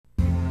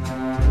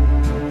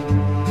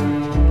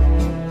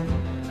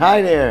Hi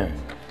there.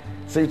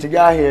 See what you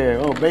got here.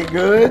 Oh, baked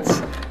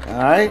goods. All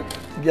right.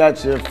 You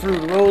got your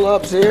fruit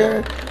roll-ups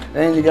here.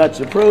 And you got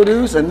your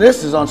produce. And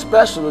this is on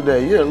special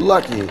today. You're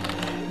lucky.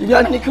 You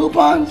got any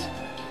coupons?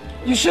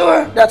 You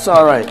sure? That's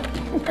all right.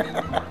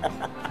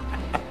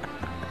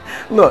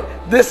 Look,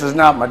 this is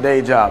not my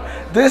day job.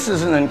 This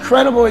is an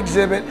incredible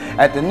exhibit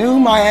at the new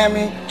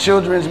Miami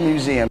Children's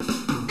Museum.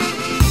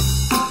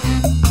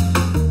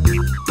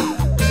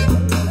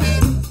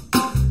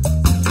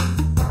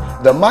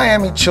 The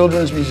Miami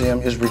Children's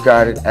Museum is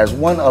regarded as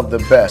one of the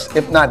best,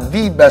 if not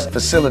the best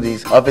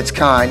facilities of its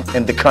kind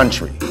in the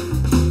country.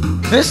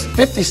 This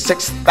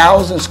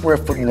 56,000 square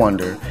foot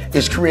wonder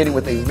is created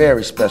with a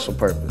very special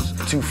purpose: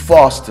 to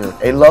foster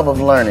a love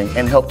of learning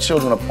and help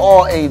children of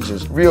all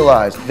ages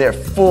realize their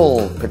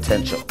full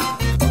potential.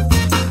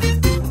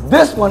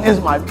 This one is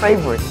my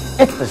favorite.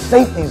 It's the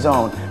safety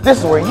zone. This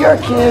is where your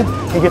kid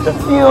can get the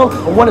feel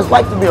of what it's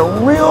like to be a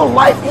real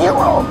life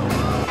hero.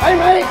 Hey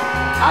mate,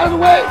 out of the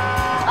way,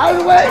 out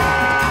of the way.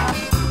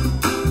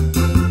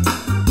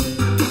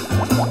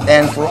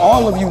 And for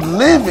all of you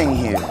living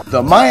here,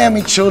 the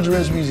Miami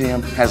Children's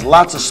Museum has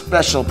lots of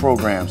special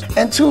programs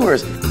and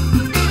tours.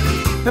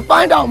 To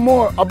find out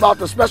more about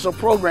the special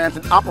programs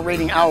and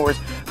operating hours,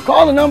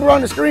 call the number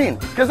on the screen,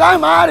 because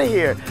I'm out of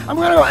here. I'm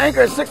going to go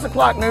anchor at 6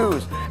 o'clock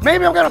news.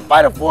 Maybe I'm going to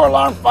fight a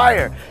 4-alarm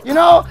fire. You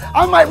know,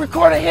 I might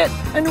record a hit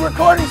in the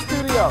recording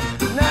studio.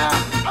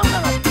 Nah.